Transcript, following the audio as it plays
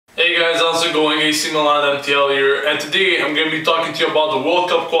how's it going? AC Milan MTL here, and today I'm going to be talking to you about the World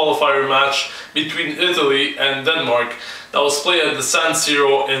Cup qualifier match between Italy and Denmark that was played at the San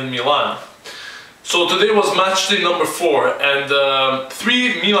Siro in Milan. So today was match day number 4, and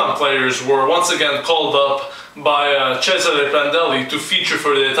 3 Milan players were once again called up by Cesare Prandelli to feature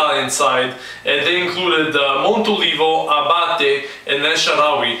for the Italian side, and they included Montolivo, Abate and El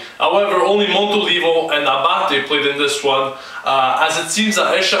Shaarawy. However, only Montolivo and Abate played in this one, as it seems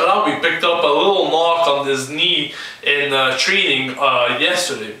that El Shaarawy picked up a little knock on his knee in training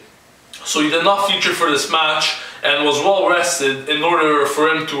yesterday. So he did not feature for this match and was well rested in order for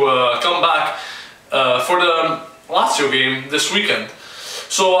him to come back for the Lazio game this weekend.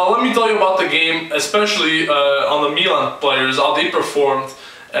 So let me tell you about the game, especially on the Milan players, how they performed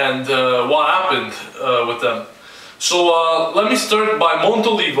and what happened with them. So let me start by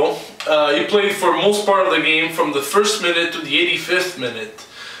Montolivo. He played for most part of the game from the 1st minute to the 85th minute,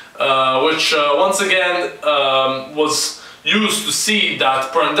 which once again was used to see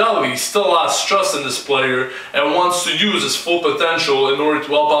that Prandelli still has trust in this player and wants to use his full potential in order to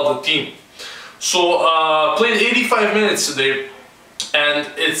help out the team. So played 85 minutes today, and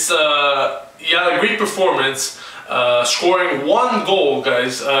he had a great performance, scoring 1 goal,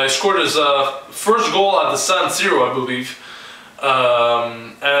 guys. He scored his first goal at the San Siro, I believe,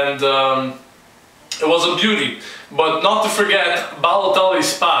 and it was a beauty. But not to forget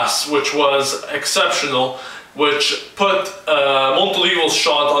Balotelli's pass, which was exceptional, which put Montolivo's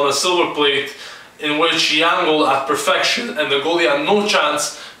shot on a silver plate, in which he angled at perfection, and the goalie had no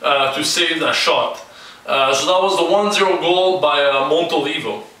chance to save that shot. So that was the 1-0 goal by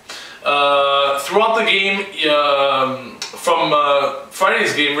Montolivo. Throughout the game, from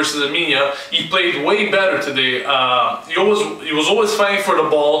Friday's game versus Armenia, he played way better today. He was always fighting for the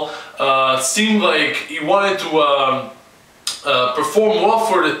ball. Seemed like he wanted to perform well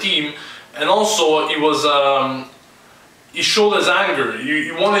for the team, and also he showed his anger.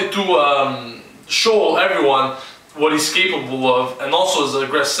 He wanted to show everyone what he's capable of, and also his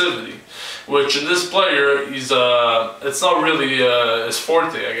aggressivity, which in this player it's not really his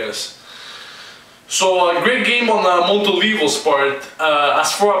forte, I guess. So a great game on Montolivo's part.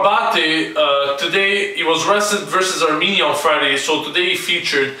 As for Abate, today he was rested versus Armenia on Friday, so today he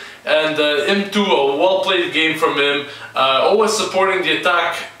featured, and him too, a well-played game from him, always supporting the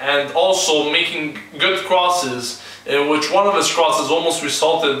attack and also making good crosses, in which one of his crosses almost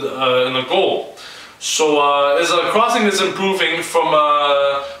resulted in a goal. So his crossing is improving from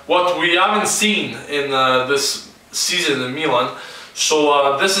what we haven't seen in this season in Milan.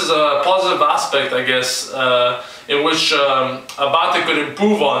 So this is a positive aspect, I guess, in which Abate could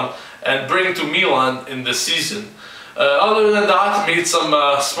improve on and bring to Milan in this season. Other than that, made some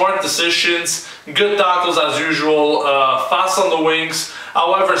smart decisions, good tackles as usual, fast on the wings.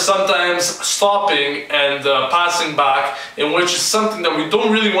 However, sometimes stopping and passing back, in which is something that we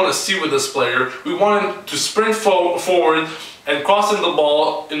don't really want to see with this player. We want him to sprint forward and crossing the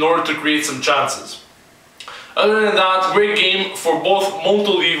ball in order to create some chances. Other than that, great game for both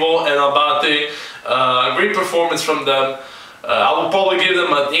Montolivo and Abate. Great performance from them. I will probably give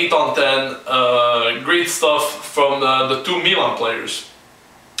them an 8 on 10. Great stuff from the 2 Milan players.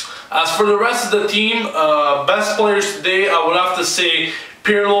 As for the rest of the team, best players today, I would have to say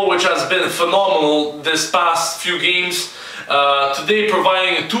Pirlo, which has been phenomenal this past few games. Today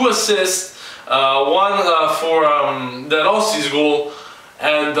providing 2 assists, one for De Rossi's goal,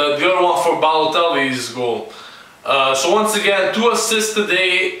 and the other one for Balotelli's goal. So once again, 2 assists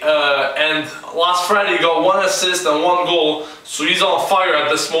today, and last Friday he got 1 assist and 1 goal, so he's on fire at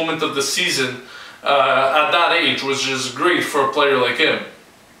this moment of the season, at that age, which is great for a player like him.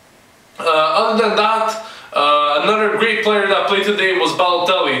 Other than that, another great player that played today was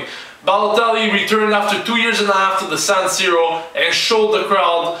Balotelli. Balotelli returned after 2.5 years to the San Siro and showed the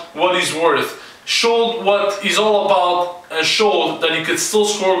crowd what he's worth. Showed what he's all about, and showed that he could still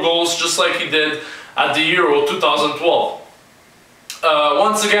score goals just like he did at the Euro 2012.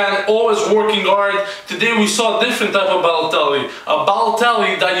 Once again, always working hard. Today we saw a different type of Balotelli. A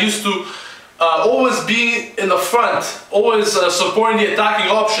Balotelli that used to always be in the front, always supporting the attacking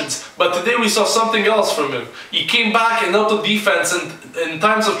options, but today we saw something else from him. He came back and helped the defense in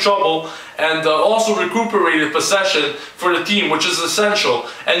times of trouble, and also recuperated possession for the team, which is essential.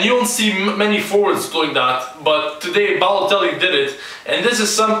 And you don't see many forwards doing that, but today Balotelli did it, and this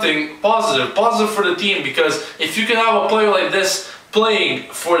is something positive for the team, because if you can have a player like this playing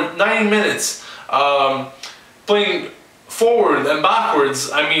for 90 minutes, playing forward and backwards,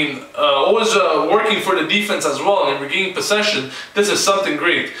 I mean, always working for the defense as well and regaining possession, this is something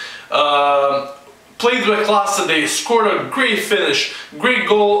great. played with class today, scored a great finish, great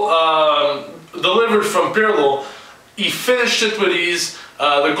goal delivered from Pirlo. He finished it with ease,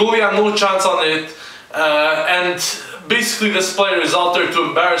 the goalie had no chance on it, and basically this player is out there to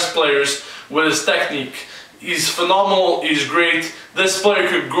embarrass players with his technique. He's phenomenal, he's great. This player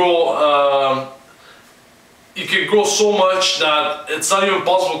could grow, he could grow so much that it's not even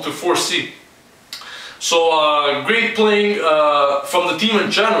possible to foresee. So great playing from the team in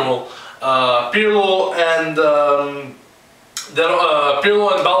general. Pirlo and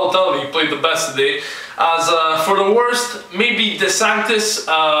Balotelli played the best today. As for the worst, maybe De Sanctis.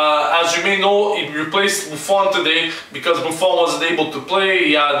 As you may know, he replaced Buffon today because Buffon wasn't able to play.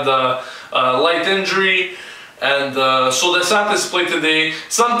 He had a light injury, and so De Sanctis played today.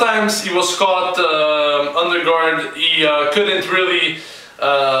 Sometimes he was caught under guard. He couldn't really.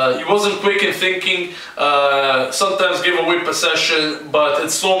 He wasn't quick in thinking, sometimes gave away possession, but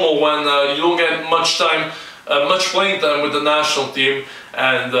it's normal when you don't get much time, much playing time with the national team,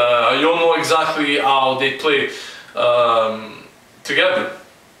 and you don't know exactly how they play together.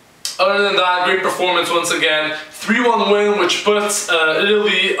 Other than that, great performance once again. 3-1 win, which puts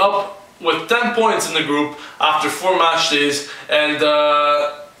Italy up with 10 points in the group after 4 match days, and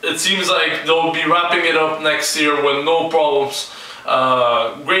it seems like they'll be wrapping it up next year with no problems.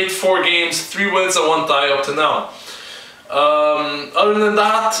 Great 4 games, 3 wins and 1 tie up to now. Other than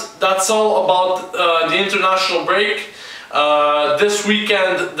that, that's all about the international break. This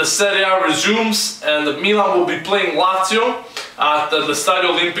weekend the Serie A resumes and Milan will be playing Lazio at the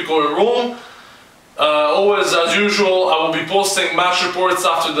Stadio Olimpico in Rome. Always as usual, I will be posting match reports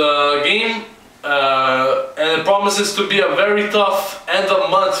after the game, and it promises to be a very tough end of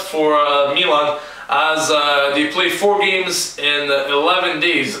month for Milan, as they play 4 games in 11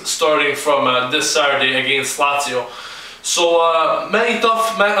 days starting from this Saturday against Lazio. So many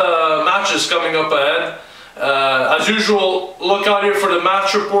tough matches coming up ahead. As usual, look out here for the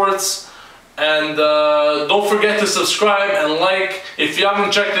match reports, and don't forget to subscribe and like. If you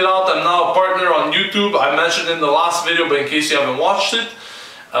haven't checked it out, I'm now a partner on YouTube. I mentioned it in the last video, but in case you haven't watched it,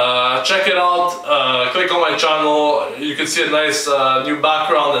 check it out. Click on my channel. You can see a nice new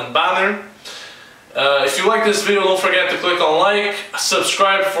background and banner. If you like this video, don't forget to click on like,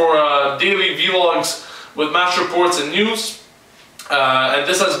 subscribe for daily vlogs with match reports and news. And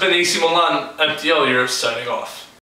this has been AC Milan MTL here, signing off.